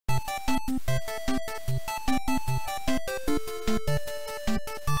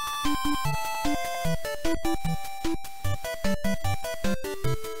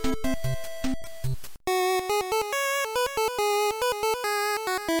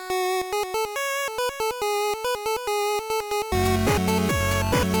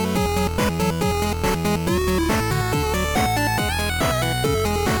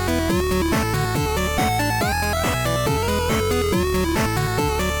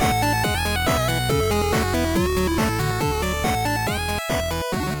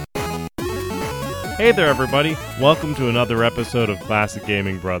Hey there, everybody. Welcome to another episode of Classic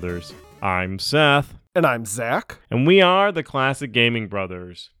Gaming Brothers. I'm Seth. And I'm Zach. And we are the Classic Gaming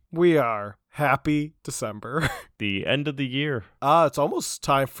Brothers. We are. Happy December. The end of the year. It's almost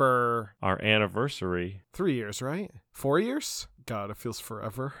time for... our anniversary. 3 years, right? 4 years? God, it feels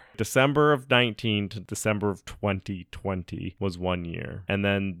forever. December of 19 to December of 2020 was 1 year. And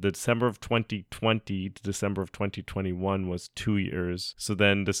then the December of 2020 to December of 2021 was 2 years. So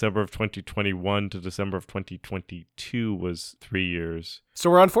then December of 2021 to December of 2022 was 3 years.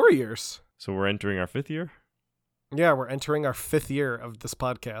 So we're on 4 years. So we're entering our 5th year? Yeah, we're entering our 5th year of this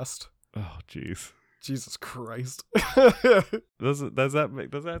podcast. Oh, jeez. Jesus Christ. Does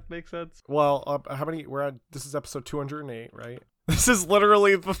that make sense? Well, how many? We're on. This is episode 208, right? This is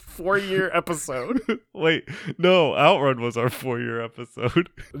literally the 4-year episode. Wait, no, Outrun was our 4-year episode.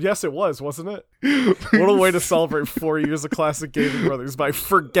 Yes, it was, wasn't it? What a way to celebrate 4 years of Classic Gaming Brothers by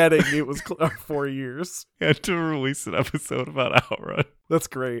forgetting it was our 4 years. We had to release an episode about Outrun. That's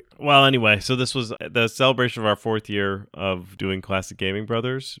great. Well, anyway, so this was the celebration of our 4th year of doing Classic Gaming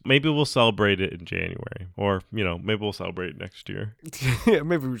Brothers. Maybe we'll celebrate it in January. Or, maybe we'll celebrate it next year. Yeah,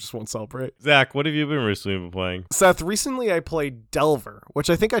 maybe we just won't celebrate. Zach, what have you recently been playing? Seth, recently I played Delver, which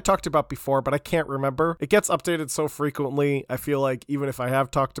I think I talked about before, but I can't remember. It gets updated so frequently, I feel like even if I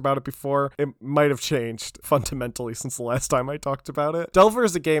have talked about it before, it might have changed fundamentally since the last time I talked about it. Delver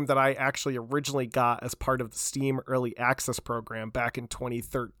is a game that I actually originally got as part of the Steam Early Access program back in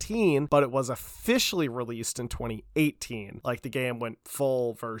 2013, but it was officially released in 2018. Like, the game went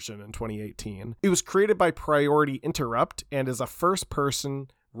full version in 2018. It was created by Priority Interrupt and is a first-person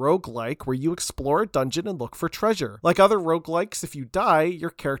roguelike where you explore a dungeon and look for treasure. Like other roguelikes, if you die, your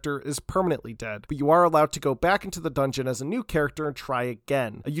character is permanently dead, but you are allowed to go back into the dungeon as a new character and try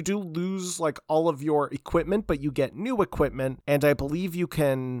again. You do lose like all of your equipment, but you get new equipment, and I believe you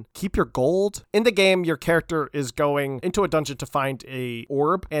can keep your gold. In the game, your character is going into a dungeon to find a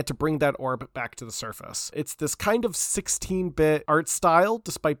orb and to bring that orb back to the surface. It's this kind of 16-bit art style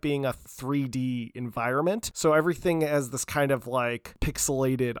despite being a 3D environment, so everything has this kind of like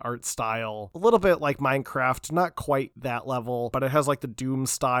pixelated art style, a little bit like Minecraft, not quite that level, but it has like the Doom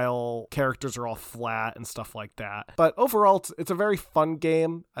style, characters are all flat and stuff like that. But overall, it's a very fun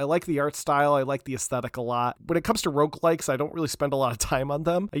game. I like the art style, I like the aesthetic a lot. When it comes to roguelikes, I don't really spend a lot of time on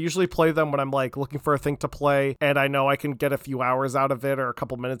them. I usually play them when I'm like looking for a thing to play, and I know I can get a few hours out of it, or a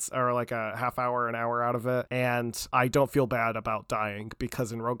couple minutes, or like a half hour, an hour out of it, and I don't feel bad about dying,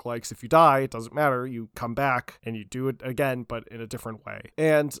 because in roguelikes, if you die, it doesn't matter, you come back and you do it again, but in a different way.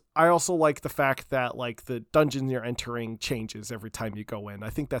 And I also like the fact that like the dungeon you're entering changes every time you go in. I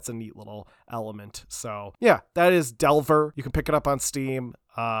think that's a neat little element. So yeah, that is Delver. You can pick it up on Steam.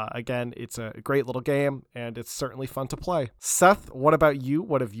 Again, it's a great little game, and it's certainly fun to play. Seth, what about you?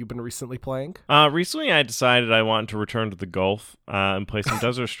 What have you been recently playing? Recently I decided I wanted to return to the Gulf and play some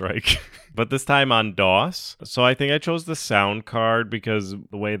Desert Strike, but this time on DOS. So I think I chose the sound card because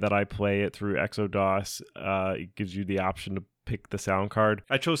the way that I play it through ExoDOS, it gives you the option to pick the sound card.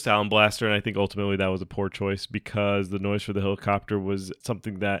 I chose Sound Blaster, and I think ultimately that was a poor choice because the noise for the helicopter was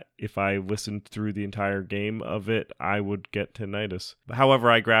something that if I listened through the entire game of it, I would get tinnitus.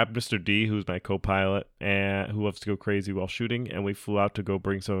 However, I grabbed Mr. D, who's my co-pilot, and who loves to go crazy while shooting, and we flew out to go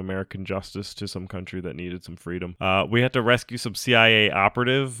bring some American justice to some country that needed some freedom. We had to rescue some CIA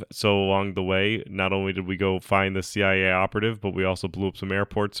operative, so along the way, not only did we go find the CIA operative, but we also blew up some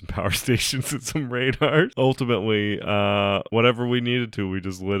airports and power stations and some radars. Ultimately, whatever we needed to, we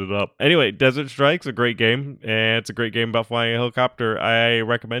just lit it up. Anyway, Desert Strike's a great game, and it's a great game about flying a helicopter. I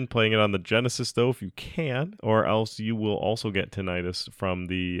recommend playing it on the Genesis, though, if you can, or else you will also get tinnitus from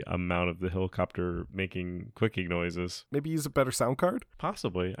the amount of the helicopter making clicking noises. Maybe use a better sound card?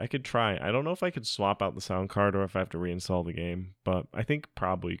 Possibly. I could try. I don't know if I could swap out the sound card or if I have to reinstall the game, but I think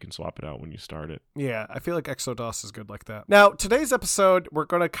probably you can swap it out when you start it. Yeah, I feel like ExoDOS is good like that. Now, today's episode, we're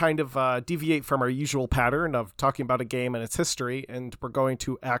going to kind of deviate from our usual pattern of talking about a game and its history, and we're going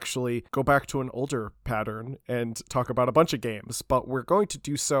to actually go back to an older pattern and talk about a bunch of games, but we're going to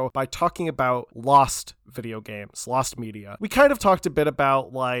do so by talking about lost video games, lost media. We kind of talked a bit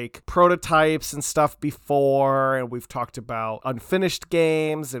about like prototypes and stuff before, and we've talked about unfinished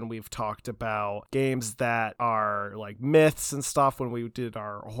games, and we've talked about games that are like myths and stuff when we did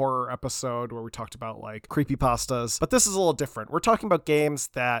our horror episode where we talked about like creepypastas. But this is a little different. We're talking about games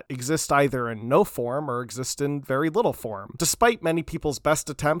that exist either in no form or exist in very little form. Despite many people's best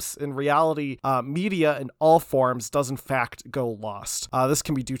attempts, in reality, media in all forms does in fact go lost. This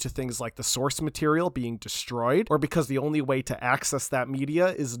can be due to things like the source material being destroyed, or because the only way to access that media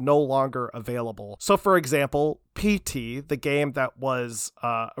is no longer available. So for example, PT, the game that was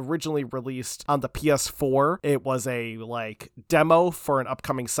originally released on the PS4, it was a like demo for an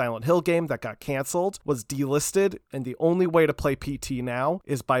upcoming Silent Hill game that got canceled, was delisted, and the only way to play PT now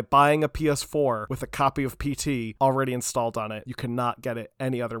is by buying a PS4 with a copy of PT already installed on it. You cannot get it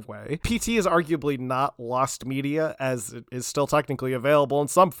any other way. PT is arguably not lost media, as it is still technically available in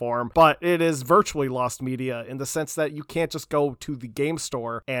some form, but it is virtually lost media in the sense that you can't just go to the game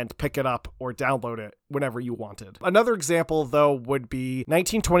store and pick it up or download it whenever you wanted. Another example, though, would be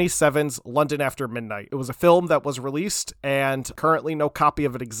 1927's London After Midnight. It was a film that was released, and currently no copy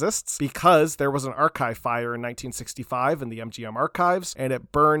of it exists because there was an archive fire in 1965 in the MGM archives, and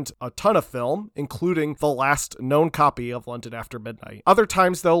it burned a ton of film, including the last known copy of London After Midnight. Other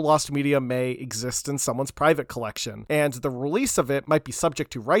times, though, lost media may exist in someone's private collection, and the release of it might be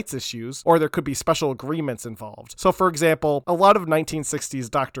subject to rights issues, or there could be special agreements involved. So, for example, a lot of 1960s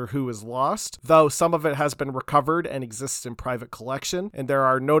Doctor Who is lost, though some of it has been recovered and exists in private collection, and there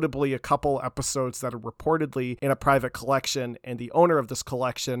are notably a couple episodes that are reportedly in a private collection, and the owner of this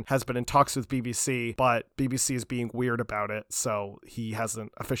collection has been in talks with BBC, but BBC is being weird about it, so he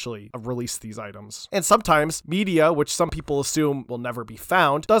hasn't officially released these items. And sometimes media, which some people assume will never be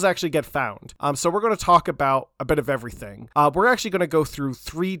found, does actually get found. So we're going to talk about a bit of everything. We're actually going to go through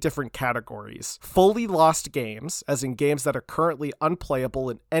 3 different categories. Fully lost games, as in games that are currently unplayable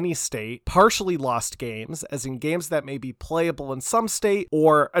in any state. Partially lost games, as in games that may be playable in some state,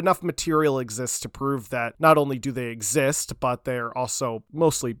 or enough material exists to prove that not only do they exist, but they're also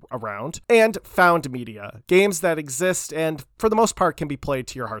mostly around. And found media, games that exist and for the most part can be played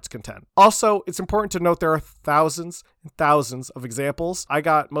to your heart's content. Also, it's important to note there are thousands and thousands of examples. I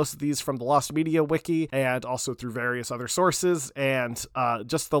got most of these from the Lost Media Wiki and also through various other sources, and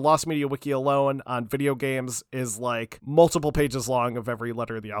just the Lost Media Wiki alone on video games is like multiple pages long of every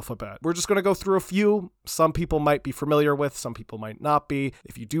letter of the alphabet. We're just going to go through a few. Some people might be familiar with, some people might not be.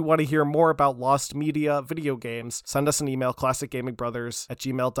 If you do want to hear more about lost media video games, send us an email,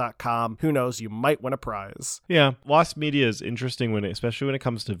 classicgamingbrothers@gmail.com. Who knows, you might win a prize. Yeah, lost media is interesting especially when it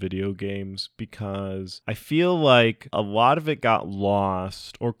comes to video games, because I feel like a lot of it got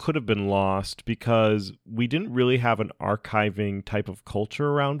lost or could have been lost because we didn't really have an archiving type of culture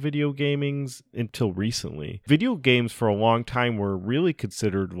around video gaming until recently. Video games for a long time were really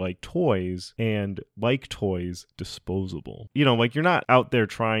considered like toys, and like toys, disposable. You know, like you're not out there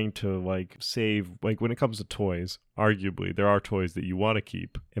trying to like save, like when it comes to toys, arguably there are toys that you want to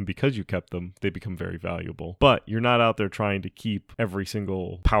keep, and because you kept them, they become very valuable. But you're not out there trying to keep every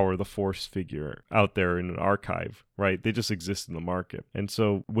single Power of the Force figure out there in an archive, right? They just exist in the market. And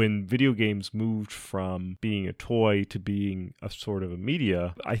so when video games moved from being a toy to being a sort of a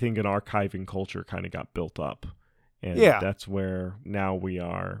media, I think an archiving culture kind of got built up. And that's where now we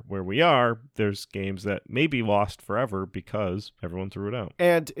are where we are. There's games that may be lost forever because everyone threw it out.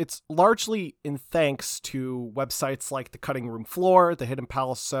 And it's largely in thanks to websites like the Cutting Room Floor, the Hidden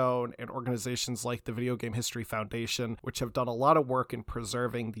Palace Zone, and organizations like the Video Game History Foundation, which have done a lot of work in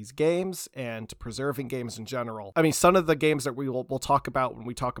preserving these games and preserving games in general. I mean, some of the games that we'll talk about when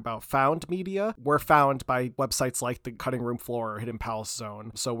we talk about found media were found by websites like the Cutting Room Floor or Hidden Palace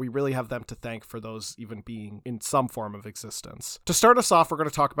Zone. So we really have them to thank for those even being in some form of existence. To start us off, we're going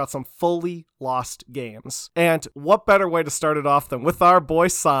to talk about some fully lost games. And what better way to start it off than with our boy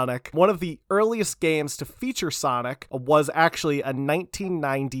Sonic? One of the earliest games to feature Sonic was actually a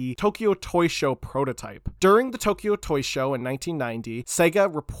 1990 Tokyo Toy Show prototype. During the Tokyo Toy Show in 1990, Sega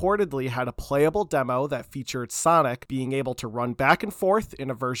reportedly had a playable demo that featured Sonic being able to run back and forth in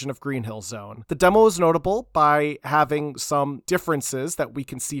a version of Green Hill Zone. The demo is notable by having some differences that we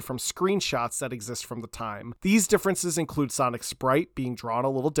can see from screenshots that exist from the time. These differences include Sonic's sprite being drawn a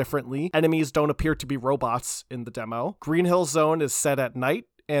little differently. Enemies don't appear to be robots in the demo. Green Hill Zone is set at night,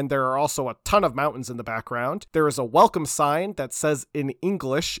 and there are also a ton of mountains in the background. There is a welcome sign that says in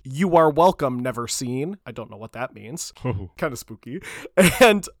English, "You are welcome, never seen." I don't know what that means. Kind of spooky.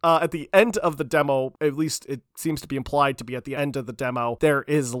 And at the end of the demo, at least it seems to be implied to be at the end of the demo, there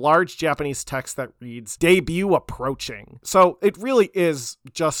is large Japanese text that reads, "Debut approaching." So it really is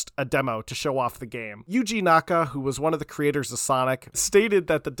just a demo to show off the game. Yuji Naka, who was one of the creators of Sonic, stated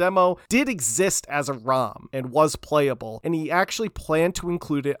that the demo did exist as a ROM and was playable, and he actually planned to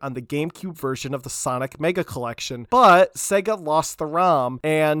include it on the GameCube version of the Sonic Mega Collection, but Sega lost the ROM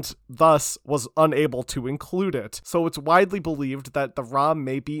and thus was unable to include it. So it's widely believed that the ROM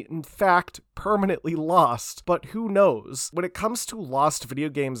may be, in fact, permanently lost, but who knows? When it comes to lost video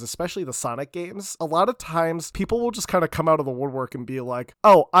games, especially the Sonic games, a lot of times people will just kind of come out of the woodwork and be like,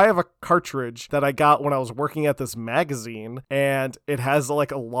 "Oh, I have a cartridge that I got when I was working at this magazine, and it has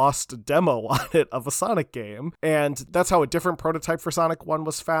like a lost demo on it of a Sonic game." And that's how a different prototype for Sonic 1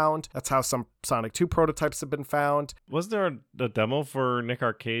 was found. That's how some Sonic 2 prototypes have been found. Was there a demo for Nick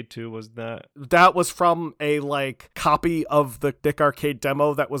Arcade too? Was that? That was from a like copy of the Nick Arcade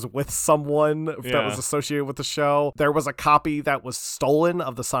demo that was with someone that was associated with the show. There was a copy that was stolen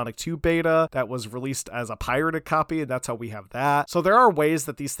of the Sonic 2 beta that was released as a pirated copy, and that's how we have that. So there are ways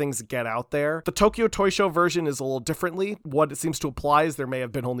that these things get out there. The Tokyo Toy Show version is a little differently. What it seems to imply is there may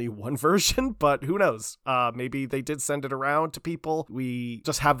have been only one version, but who knows? Maybe they did send it around to people. We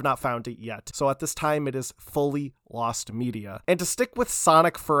just have not found it yet. So at this time, it is fully lost media. And to stick with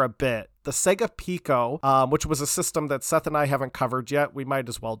Sonic for a bit, the Sega Pico, which was a system that Seth and I haven't covered yet, we might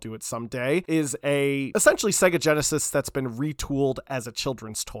as well do it someday, is essentially Sega Genesis that's been retooled as a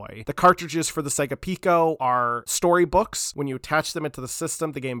children's toy. The cartridges for the Sega Pico are storybooks. When you attach them into the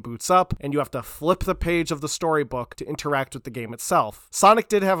system, the game boots up, and you have to flip the page of the storybook to interact with the game itself. Sonic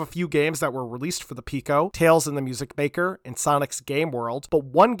did have a few games that were released for the Pico, Tales in the Music Maker, and Sonic's Game World, but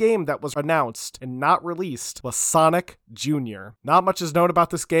one game that was announced and not released was Sonic Jr. Not much is known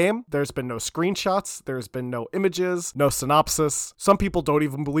about this game. There's been no screenshots, there's been no images, no synopsis. Some people don't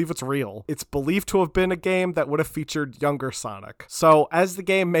even believe it's real. It's believed to have been a game that would have featured younger Sonic. So, as the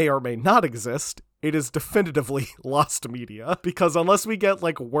game may or may not exist, it is definitively lost media, because unless we get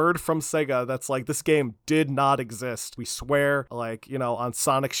like word from Sega that's like, this game did not exist, we swear, like, you know, on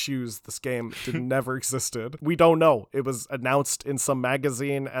Sonic's shoes, this game never existed. We don't know. It was announced in some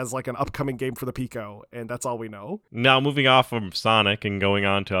magazine as like an upcoming game for the Pico, and that's all we know. Now, moving off from Sonic and going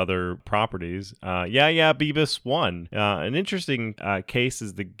on to other properties, Beavis 1. An interesting case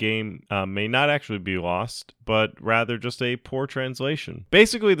is the game may not actually be lost, but rather just a poor translation.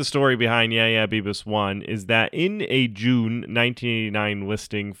 Basically, the story behind Beavis 1 is that in a June 1989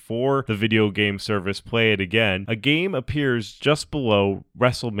 listing for the video game service Play It Again, a game appears just below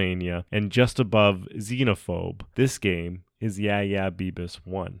WrestleMania and just above Xenophobe. This game is Beavis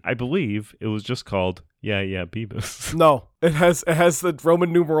 1. I believe it was just called Beavis. No, it has the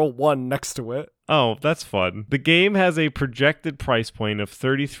Roman numeral 1 next to it. Oh, that's fun. The game has a projected price point of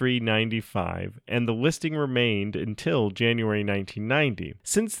 $33.95, and the listing remained until January 1990.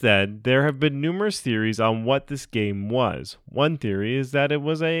 Since then, there have been numerous theories on what this game was. One theory is that it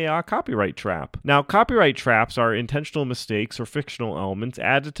was a copyright trap. Now, copyright traps are intentional mistakes or fictional elements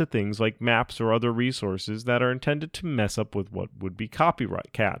added to things like maps or other resources that are intended to mess up with what would be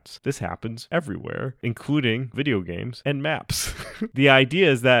copyright cats. This happens everywhere, including video games and maps. The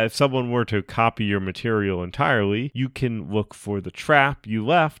idea is that if someone were to copy your material entirely, you can look for the trap you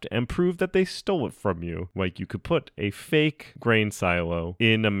left and prove that they stole it from you. Like, you could put a fake grain silo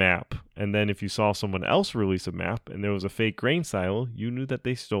in a map, and then if you saw someone else release a map and there was a fake grain silo, you knew that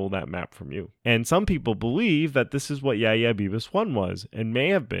they stole that map from you. And some people believe that this is what Beavis 1 was, and may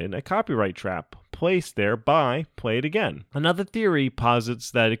have been a copyright trap placed there by Play It Again. Another theory posits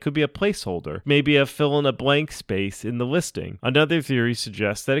that it could be a placeholder, maybe a fill-in-a-blank space in the listing. Another theory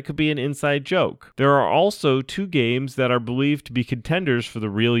suggests that it could be an inside joke. There are also two games that are believed to be contenders for the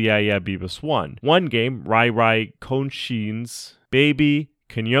real Beavis 1. One game, Rai Rai Konshin's Baby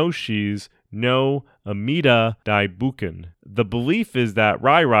Kanyoshi's no Amida Daibuken. The belief is that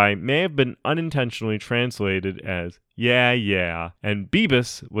Rai Rai may have been unintentionally translated as and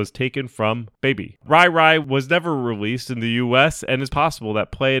Beavis was taken from Baby. Rai Rai was never released in the US, and it's possible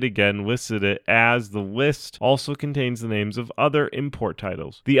that Play It Again listed it, as the list also contains the names of other import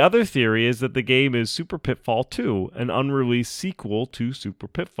titles. The other theory is that the game is Super Pitfall 2, an unreleased sequel to Super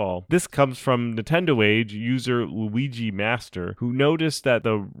Pitfall. This comes from Nintendo Age user Luigi Master, who noticed that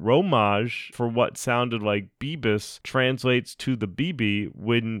the romage for what sounded like Beavis translates to the BB.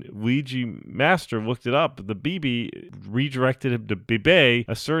 When Luigi Master looked it up, the BB redirected him to Bibe,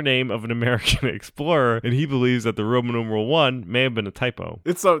 a surname of an American explorer, and he believes that the Roman numeral 1 may have been a typo.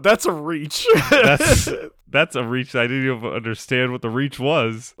 That's a reach. That's a reach. I didn't even understand what the reach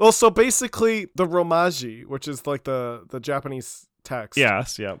was. Well, so basically the Romaji, which is like the Japanese text.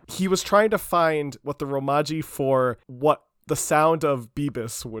 Yes, yeah. He was trying to find what the Romaji for what the sound of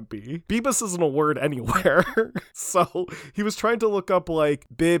Beebus would be. Beebus isn't a word anywhere. So he was trying to look up like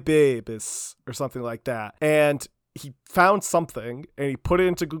Bebebis or something like that. And he found something and he put it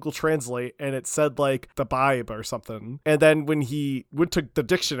into Google Translate and it said like the Bibe or something. And then when he went to the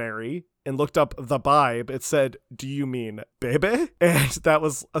dictionary and looked up the Bibe, it said, "Do you mean Bebe?" And that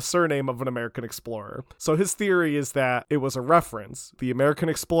was a surname of an American explorer. So his theory is that it was a reference, the American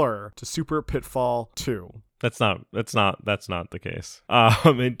Explorer, to Super Pitfall 2. That's not the case.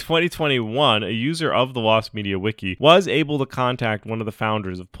 In 2021, a user of the Lost Media Wiki was able to contact one of the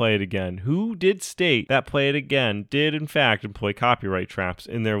founders of Play It Again, who did state that Play It Again did in fact employ copyright traps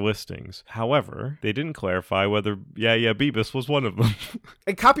in their listings. However, they didn't clarify whether Beebus was one of them.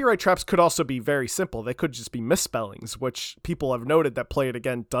 And copyright traps could also be very simple. They could just be misspellings, which people have noted that Play It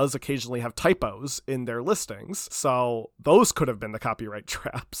Again does occasionally have typos in their listings. So those could have been the copyright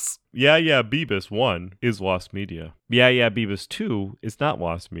traps. Beebus 1 is Lost Media. Beebus 2 is not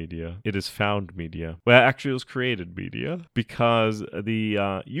Lost Media. It is found media. Well, actually, it was created media because the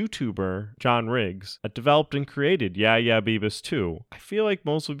YouTuber John Riggs developed and created Beebus 2. I feel like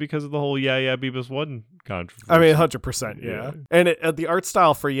mostly because of the whole Beebus 1 controversy. I mean, 100%, yeah. And the art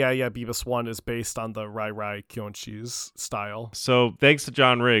style for Beebus 1 is based on the Rai Rai Kyonshi's style. So thanks to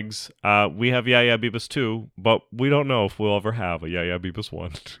John Riggs, we have Beebus 2, but we don't know if we'll ever have a Beebus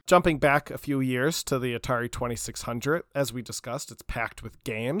 1. Jumping back a few years to the Atari 2600, as we discussed, it's packed with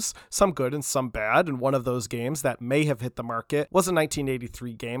games, some good and some bad, and one of those games that may have hit the market was a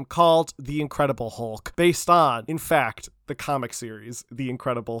 1983 game called The Incredible Hulk, based on, in fact, the comic series, The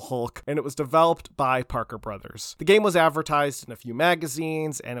Incredible Hulk, and it was developed by Parker Brothers. The game was advertised in a few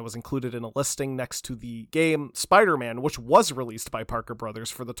magazines, and it was included in a listing next to the game Spider-Man, which was released by Parker Brothers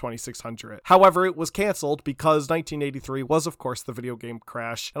for the 2600. However, it was canceled because 1983 was, of course, the video game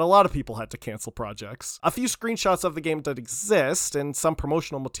crash, and a lot of people had to cancel projects. A few screenshots of the game did exist, and some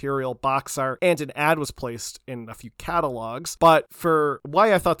promotional material, box art, and an ad was placed in a few catalogs, but for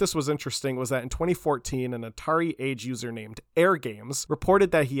why I thought this was interesting was that in 2014, an Atari Age user named Air Games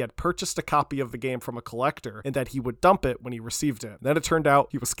reported that he had purchased a copy of the game from a collector and that he would dump it when he received it. Then it turned out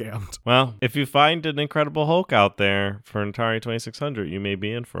he was scammed. Well, if you find an Incredible Hulk out there for an Atari 2600, you may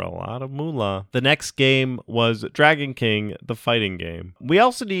be in for a lot of moolah. The next game was Dragon King, the fighting game. We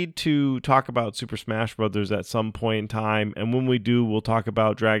also need to talk about Super Smash Bros. At some point in time, and when we do, we'll talk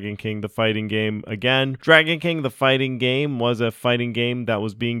about Dragon King, the fighting game again. Dragon King, the fighting game was a fighting game that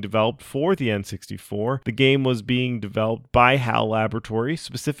was being developed for the N64. The game was being developed by HAL Laboratories,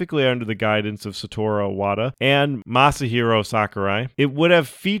 specifically under the guidance of Satoru Iwata and Masahiro Sakurai. It would have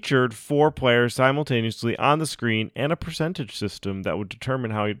featured 4 players simultaneously on the screen and a percentage system that would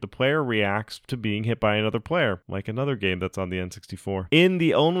determine how the player reacts to being hit by another player, like another game that's on the N64. In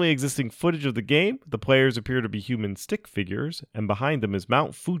the only existing footage of the game, the players appear to be human stick figures, and behind them is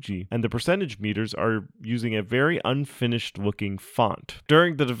Mount Fuji, and the percentage meters are using a very unfinished looking font.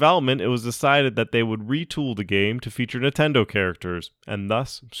 During the development, it was decided that they would retool the game to feature Nintendo characters, and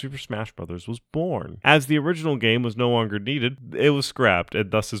thus Super Smash Bros. Was born. As the original game was no longer needed, it was scrapped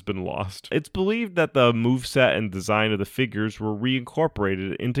and thus has been lost. It's believed that the moveset and design of the figures were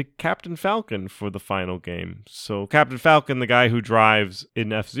reincorporated into Captain Falcon for the final game. So Captain Falcon, the guy who drives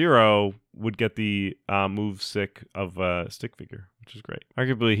in F-Zero, would get the move stick of a stick figure, which is great.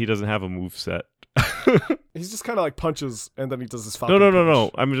 Arguably, he doesn't have a move set. He's just kind of like punches and then he does his Falcon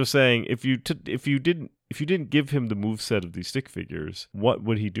No. I'm just saying, if you didn't give him the moveset of these stick figures, what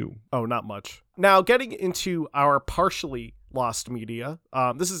would he do? Oh, not much. Now, getting into our partially lost media,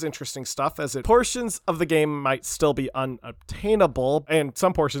 this is interesting stuff, as portions of the game might still be unobtainable, and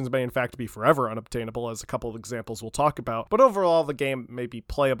some portions may in fact be forever unobtainable, as a couple of examples we'll talk about, but overall the game may be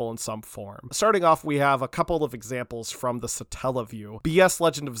playable in some form. Starting off, we have a couple of examples from the Satellaview, BS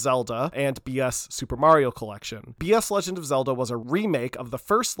Legend of Zelda and BS Super Mario Collection. BS Legend of Zelda was a remake of the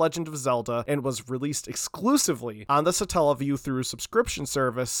first Legend of Zelda and was released exclusively on the Satellaview through a subscription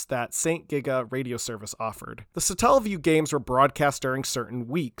service that St. Giga radio service offered. The Satellaview games were broadcast during certain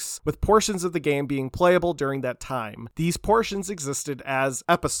weeks, with portions of the game being playable during that time. These portions existed as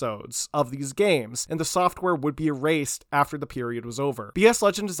episodes of these games, and the software would be erased after the period was over. BS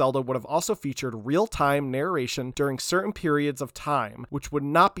Legend of Zelda would have also featured real-time narration during certain periods of time, which would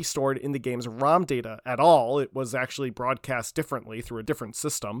not be stored in the game's ROM data at all. It was actually broadcast differently through a different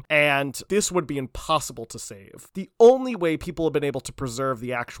system, and this would be impossible to save. The only way people have been able to preserve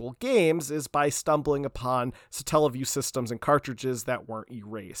the actual games is by stumbling upon Satellaview systems and cartridges that weren't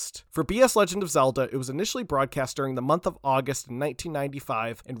erased. For BS Legend of Zelda, it was initially broadcast during the month of August in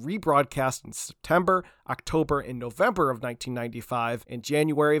 1995 and rebroadcast in September, October, and November of 1995 and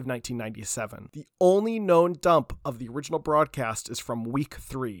January of 1997. The only known dump of the original broadcast is from week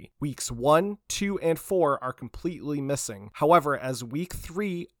 3. Weeks 1, 2, and 4 are completely missing. However, as week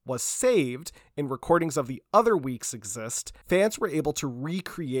 3 was saved and recordings of the other weeks exist, fans were able to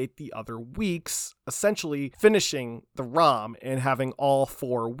recreate the other weeks, essentially finishing the ROM and having all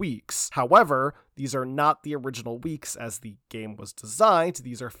 4 weeks. However, these are not the original weeks as the game was designed.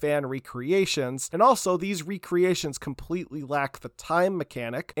 These are fan recreations, and also these recreations completely lack the time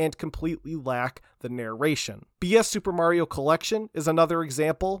mechanic and completely lack the narration. BS Super Mario Collection is another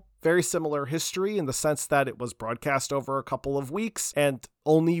example. Very similar history in the sense that it was broadcast over a couple of weeks and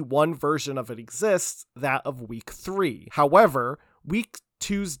only one version of it exists, that of week 3. However, week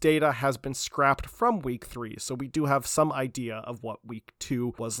 2's data has been scrapped from week 3, so we do have some idea of what week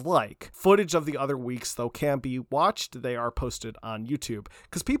 2 was like. Footage of the other weeks, though, can be watched. They are posted on YouTube.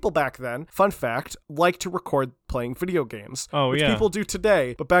 Because people back then, fun fact, like to record playing video games. Which people do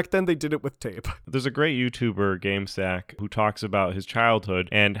today, but back then they did it with tape. There's a great YouTuber, GameSack, who talks about his childhood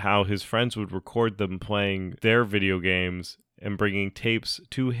and how his friends would record them playing their video games and bringing tapes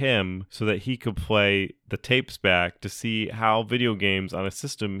to him so that he could play the tapes back to see how video games on a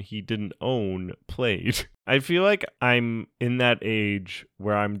system he didn't own played. I feel like I'm in that age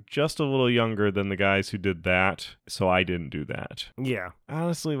where I'm just a little younger than the guys who did that, so I didn't do that. Yeah.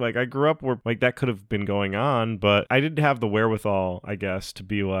 Honestly, I grew up where that could have been going on, but I didn't have the wherewithal, I guess, to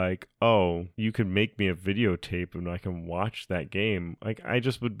be like, oh, you can make me a videotape and I can watch that game. I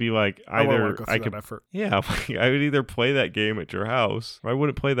just would be like, either I could, effort. Yeah, I would either play that game at your house or I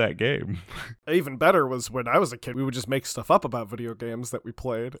wouldn't play that game. Even better was when I was a kid, we would just make stuff up about video games that we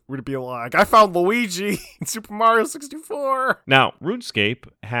played. We'd be like, I found Luigi in Super Mario 64. Now, RuneScape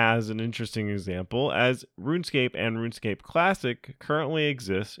has an interesting example, as RuneScape and RuneScape Classic currently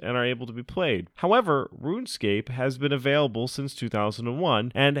exist and are able to be played. However, RuneScape has been available since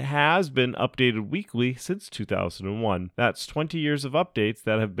 2001 and has been updated weekly since 2001. That's 20 years of updates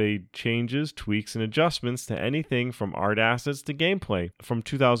that have made changes, tweaks, and adjustments to anything from art assets to gameplay. From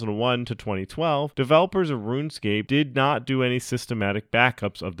 2001 to 2012, developers of RuneScape did not do any systematic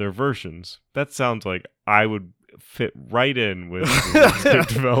backups of their versions. That sounds like I would fit right in with RuneScape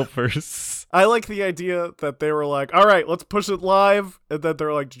developers. I like the idea that they were like, all right, let's push it live. And then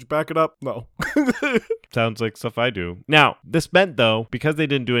they're like, did you back it up? No. Sounds like stuff I do. Now, this meant, though, because they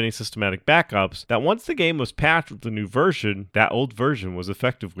didn't do any systematic backups, that once the game was patched with the new version, that old version was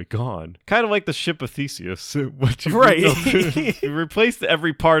effectively gone. Kind of like the ship of Theseus. You replaced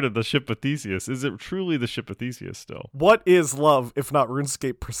every part of the ship of Theseus. Is it truly the ship of Theseus still? What is love if not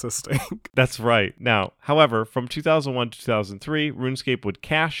RuneScape persisting? That's right. Now, however, from 2001 to 2003, RuneScape would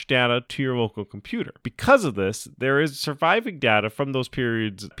cache data to your local computer. Because of this, there is surviving data from those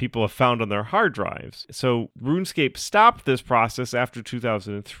periods people have found on their hard drives. So RuneScape stopped this process after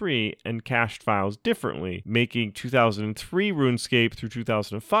 2003 and cached files differently, making 2003 RuneScape through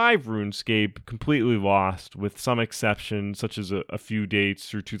 2005 RuneScape completely lost, with some exceptions, such as a few dates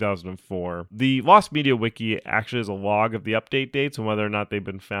through 2004. The Lost Media Wiki actually has a log of the update dates and whether or not they've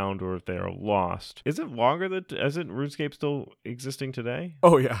been found or if they are lost. Is it longer than, isn't RuneScape still existing today?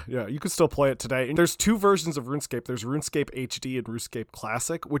 Oh yeah. You can still play it today. And there's 2 versions of RuneScape. There's RuneScape HD and RuneScape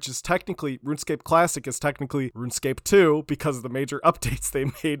Classic, which is technically, RuneScape Classic is technically RuneScape 2 because the major updates they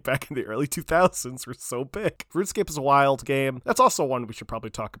made back in the early 2000s were so big. RuneScape is a wild game. That's also one we should probably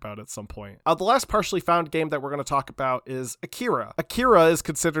talk about at some point. The last partially found game that we're going to talk about is Akira. Akira is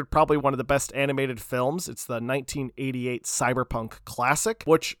considered probably one of the best animated films. It's the 1988 cyberpunk classic,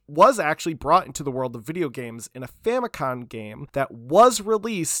 which was actually brought into the world of video games in a Famicom game that was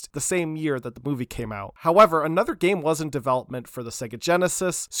released the same year that the movie came out. However, another game was in development for the Sega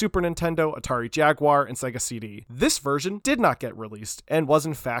Genesis, Super Nintendo, Atari Jaguar, and Sega CD. This version did not get released and was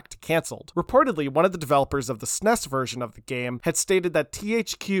in fact canceled. Reportedly, one of the developers of the SNES version of the game had stated that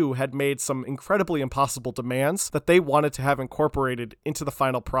THQ had made some incredibly impossible demands that they wanted to have incorporated into the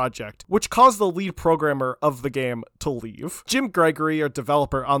final project, which caused the lead programmer of the game to leave. Jim Gregory, a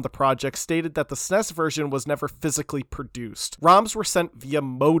developer on the project, stated that the SNES version was never physically produced. ROMs were sent via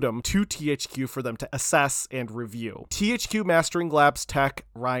modem to THQ for them to assess and review. THQ Mastering Labs tech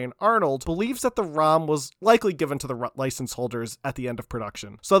Ryan Arnold believes that the ROM was likely given to the license holders at the end of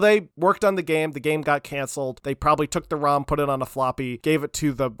production. So they worked on the game got canceled, they probably took the ROM, put it on a floppy, gave it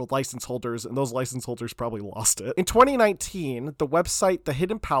to the license holders, and those license holders probably lost it. In 2019, the website The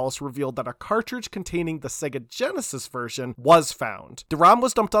Hidden Palace revealed that a cartridge containing the Sega Genesis version was found. The ROM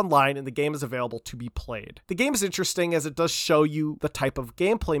was dumped online and the game is available to be played. The game is interesting as it does show you the type of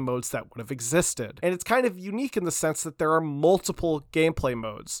gameplay modes that would have existed. And it's kind of unique in the sense that there are multiple gameplay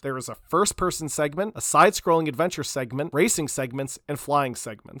modes. There is a first-person segment, a side-scrolling adventure segment, racing segments, and flying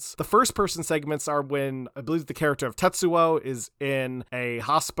segments. The first-person segments are when, I believe the character of Tetsuo is in a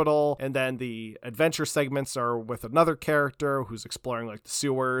hospital, and then the adventure segments are with another character who's exploring like the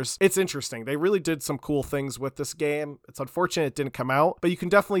sewers. It's interesting. They really did some cool things with this game. It's unfortunate it didn't come out, but you can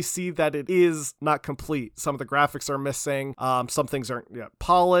definitely see that it is not complete. Some of the graphics are missing. Some things aren't yet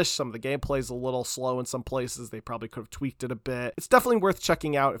polished. Some of the gameplay is a little slow in some places. They probably could have tweaked it a bit. It's definitely worth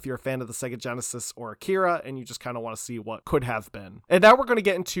checking out if you're a fan of the Sega Genesis or Akira and you just kind of want to see what could have been. And now we're going to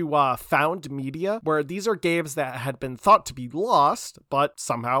get into found media, where these are games that had been thought to be lost, but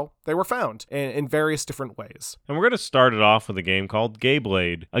somehow they were found in various different ways. And we're going to start it off with a game called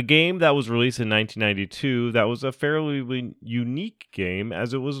Gayblade, a game that was released in 1992 that was a fairly unique game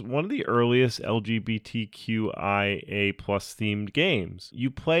as it was one of the earliest LGBTQIA+ themed games.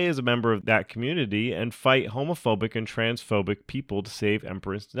 You play as a member of that community and fight homophobic and transphobic people to save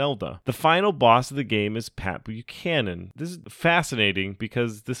Empress Nelda. The final boss of the game is Pat Buchanan. This is fascinating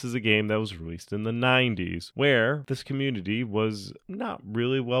because this is a game that was released in the 90s, where this community was not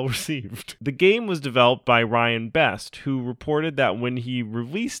really well received. The game was developed by Ryan Best, who reported that when he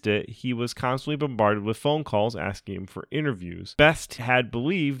released it, he was constantly bombarded with phone calls asking him for interviews. Best had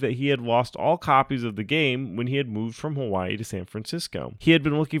believed that he had lost all copies of the game when he had moved from Hawaii to San Francisco. He had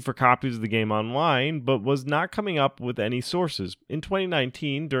been looking for copies of the game online, but was not coming up with any sources. In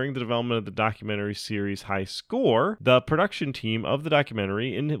 2019, during the development of the documentary series High Score, the production team of the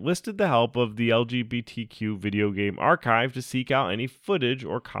documentary enlisted the help of the LGBTQ Video Game Archive to seek out any footage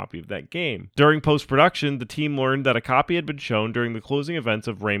or copy of that game. During post-production, the team learned that a copy had been shown during the closing events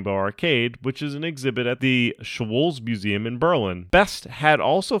of Rainbow Arcade, which is an exhibit at the Schwolz Museum in Berlin. Best had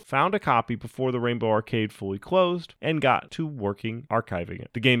also found a copy before the Rainbow Arcade fully closed and got to working archiving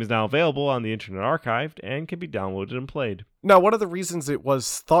it. The game is now available on the Internet Archive and can be downloaded and played. Now, one of the reasons it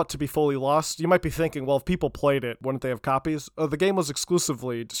was thought to be fully lost, you might be thinking, well, if people played it, wouldn't they have copies? The game was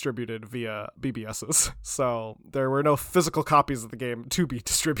exclusively distributed via BBSs, so there were no physical copies of the game to be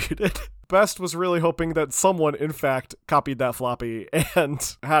distributed. Best was really hoping that someone, in fact, copied that floppy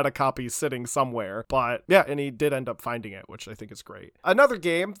and had a copy sitting somewhere. But yeah, and he did end up finding it, which I think is great. Another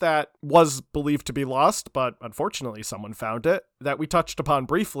game that was believed to be lost, but unfortunately someone found it, that we touched upon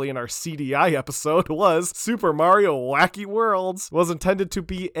briefly in our CDI episode, was Super Mario Wacky Worlds. It was intended to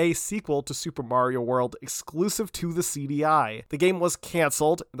be a sequel to Super Mario World exclusive to the CDI. The game was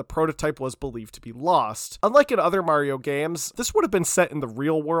canceled, and the prototype was believed to be lost. Unlike in other Mario games, this would have been set in the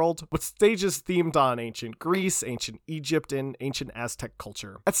real world, with stages themed on ancient Greece, ancient Egypt, and ancient Aztec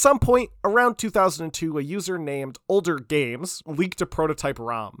culture. At some point around 2002, a user named Older Games leaked a prototype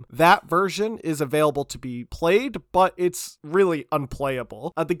ROM. That version is available to be played, but it's really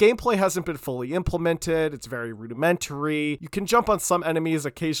unplayable. The gameplay hasn't been fully implemented. It's very rudimentary. You can jump on some enemies.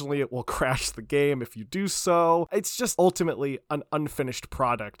 Occasionally it will crash the game if you do so. It's just ultimately an unfinished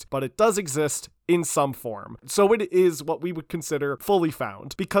product, but it does exist in some form. So it is what we would consider fully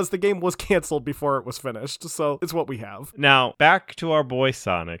found, because the game was canceled before it was finished, so it's what we have. Now, back to our boy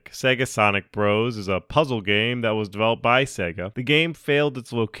Sonic. Sega Sonic Bros. Is a puzzle game that was developed by Sega. The game failed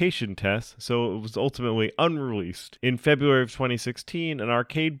its location test, so it was ultimately unreleased. In February of 2016, an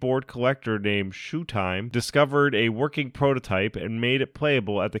arcade board collector named Shootime discovered a working prototype and made it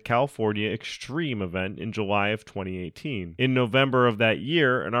playable at the California Extreme event in July of 2018. In November of that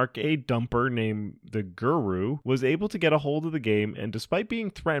year, an arcade dumper named the Guru was able to get a hold of the game, and despite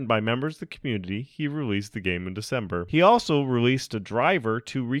being threatened by members of the community, he released the game in December. He also released a driver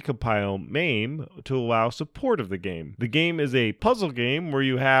to recompile MAME to allow support of the game. The game is a puzzle game where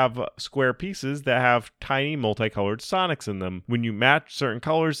you have square pieces that have tiny multicolored Sonics in them. When you match certain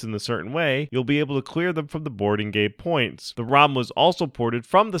colors in a certain way, you'll be able to clear them from the board and gain points. The ROM was also ported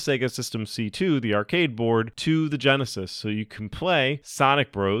from the Sega System C2, the arcade board, to the Genesis, so you can play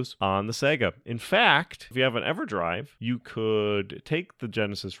Sonic Bros. On the Sega. In fact, if you have an EverDrive, you could take the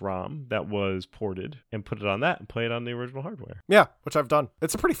Genesis ROM that was ported and put it on that and play it on the original hardware. Yeah, which I've done.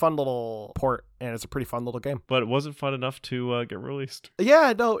 It's a pretty fun little port, and it's a pretty fun little game. But it wasn't fun enough to get released.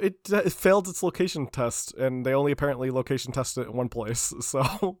 Yeah, no, it failed its location test, and they only apparently location tested it in one place.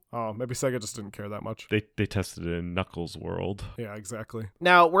 So, maybe Sega just didn't care that much. They tested it in Knuckles' world. Yeah, exactly.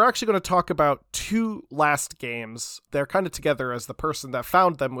 Now, we're actually going to talk about two last games. They're kind of together as the person that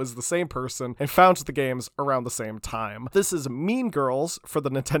found them was the same person and found the games around the same time. This is Mean Girls for the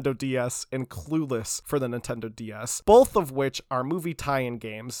Nintendo DS and Clueless for the Nintendo DS, both of which are movie tie-in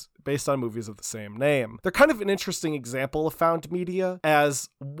games based on movies of the same name. They're kind of an interesting example of found media, as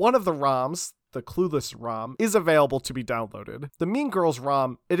one of the ROMs, the Clueless ROM, is available to be downloaded. The Mean Girls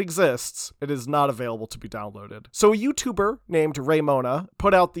ROM, it exists. It is not available to be downloaded. So a YouTuber named Raymona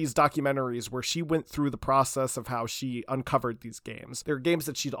put out these documentaries where she went through the process of how she uncovered these games. They're games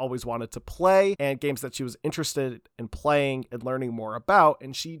that she'd always wanted to play and games that she was interested in playing and learning more about,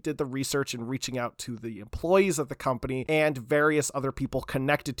 and she did the research and reaching out to the employees of the company and various other people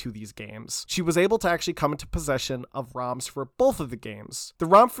connected to these games. She was able to actually come into possession of ROMs for both of the games. The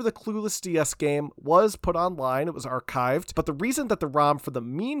ROM for the Clueless DS game was put online, it was archived, but the reason that the ROM for the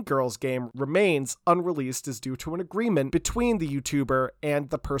Mean Girls game remains unreleased is due to an agreement between the YouTuber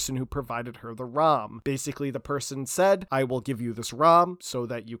and the person who provided her the ROM. Basically, the person said, I will give you this ROM so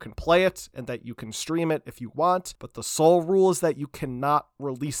that you can play it and that you can stream it if you want, but the sole rule is that you cannot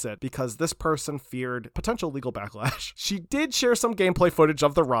release it because this person feared potential legal backlash. She did share some gameplay footage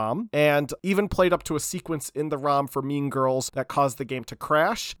of the ROM and even played up to a sequence in the ROM for Mean Girls that caused the game to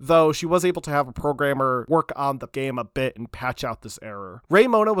crash, though she was able to have a programmer work on the game a bit and patch out this error.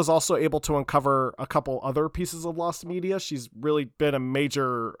 Raymona was also able to uncover a couple other pieces of lost media. She's really been a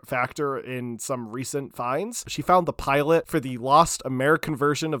major factor in some recent finds. She found the pilot for the lost American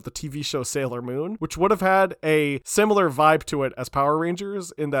version of the TV show Sailor Moon, which would have had a similar vibe to it as Power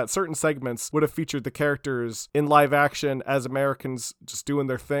Rangers in that certain segments would have featured the characters in live action as Americans just doing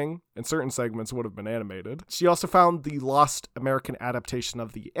their thing, and certain segments would have been animated. She also found the lost American adaptation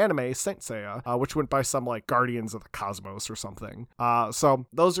of the anime Saint Seiya, which went by some like Guardians of the Cosmos or something. So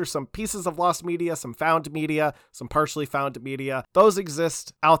those are some pieces of lost media, some found media, some partially found media. Those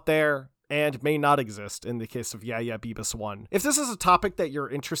exist out there and may not exist in the case of Yeah Yeah Beavis 1. If this is a topic that you're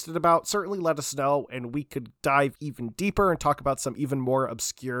interested about, certainly let us know and we could dive even deeper and talk about some even more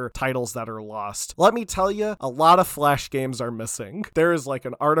obscure titles that are lost. Let me tell you, a lot of Flash games are missing. There is like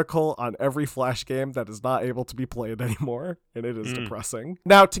an article on every Flash game that is not able to be played anymore, and it is depressing.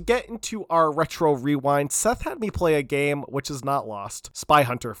 Now, to get into our retro rewind, Seth had me play a game which is not lost, Spy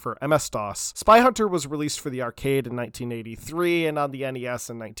Hunter for MS-DOS. Spy Hunter was released for the arcade in 1983 and on the NES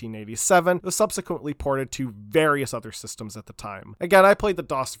in 1987. It was subsequently ported to various other systems at the time. Again, I played the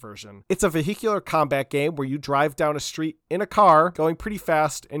DOS version. It's a vehicular combat game where you drive down a street in a car going pretty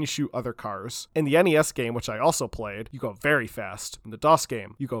fast and you shoot other cars. In the NES game, which I also played, you go very fast. In the DOS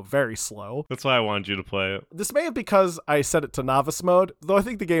game, you go very slow. That's why I wanted you to play it. This may have because I set it to novice mode, though I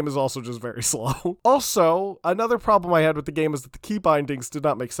think the game is also just very slow. Also, another problem I had with the game is that the key bindings did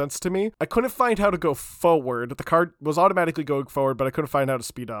not make sense to me. I couldn't find how to go forward. The card was automatically going forward, but I couldn't find how to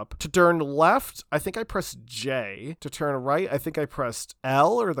speed up. To turn left, I think I pressed J. To turn right, I think I pressed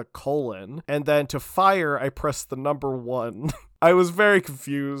L or the colon. And then to fire, I pressed the number 1. I was very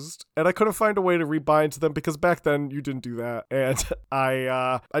confused, and I couldn't find a way to rebind to them because back then you didn't do that. And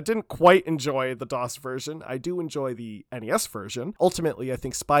I didn't quite enjoy the DOS version. I do enjoy the NES version. Ultimately, I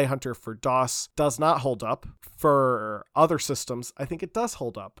think Spy Hunter for DOS does not hold up. For other systems, I think it does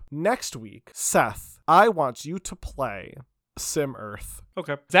hold up. Next week, Seth, I want you to play Sim Earth.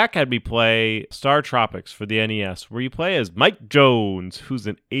 Okay. Zach had me play Star Tropics for the NES, where you play as Mike Jones, who's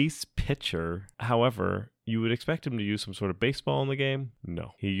an ace pitcher. However, you would expect him to use some sort of baseball in the game.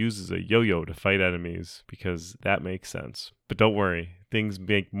 No. He uses a yo-yo to fight enemies because that makes sense. But don't worry, things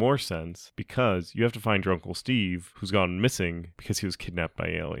make more sense because you have to find your Uncle Steve, who's gone missing because he was kidnapped by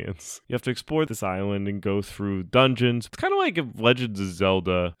aliens. You have to explore this island and go through dungeons. It's kind of like if Legends of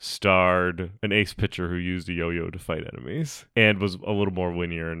Zelda starred an ace pitcher who used a yo-yo to fight enemies and was a little more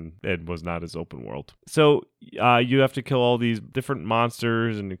linear and was not as open world. So you have to kill all these different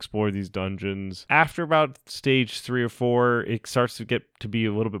monsters and explore these dungeons. After about stage 3 or 4, it starts to get to be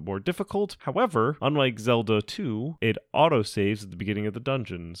a little bit more difficult. However, unlike Zelda 2, it auto-saves at the beginning beginning of the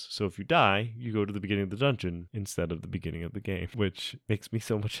dungeons. So if you die, you go to the beginning of the dungeon instead of the beginning of the game, which makes me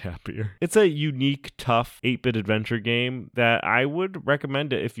so much happier. It's a unique, tough 8-bit adventure game that I would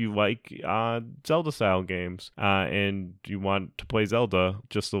recommend it if you like Zelda-style games and you want to play Zelda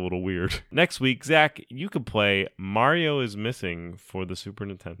just a little weird. Next week, Zach, you can play Mario is Missing for the Super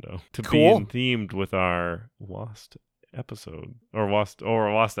Nintendo to be themed with our Lost episode or lost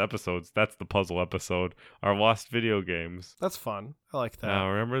episodes. That's the puzzle episode. Our lost video games. That's fun. I like that. Now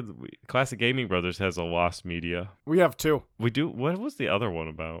remember, Classic Gaming Brothers has a lost media. We have 2. We do. What was the other one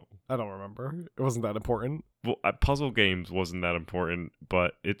about? I don't remember. It wasn't that important. Well, puzzle games wasn't that important,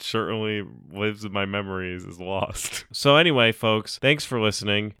 but it certainly lives in my memories as lost. So anyway, folks, thanks for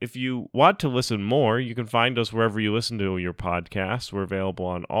listening. If you want to listen more, you can find us wherever you listen to your podcasts. We're available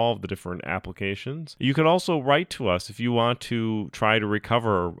on all of the different applications. You can also write to us if you want to try to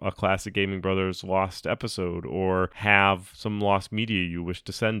recover a Classic Gaming Brothers lost episode or have some lost media you wish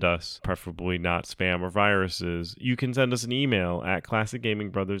to send us, preferably not spam or viruses. You can send us an email at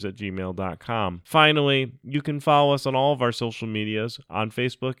classicgamingbrothers@gmail.com. Finally, you can follow us on all of our social medias. On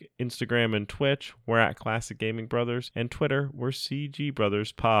Facebook, Instagram, and Twitch, we're at Classic Gaming Brothers. And Twitter, we're CG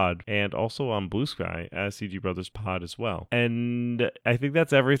Brothers Pod. And also on Blue Sky as CG Brothers Pod as well. And I think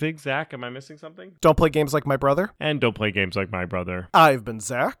that's everything. Zach, am I missing something? Don't play games like my brother. And don't play games like my brother. I've been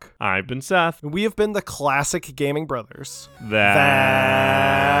Zach. I've been Seth. And we have been the Classic Gaming Brothers. That's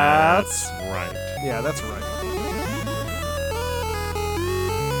right. Yeah, that's right.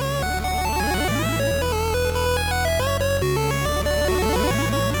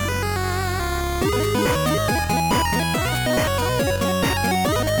 Thank you.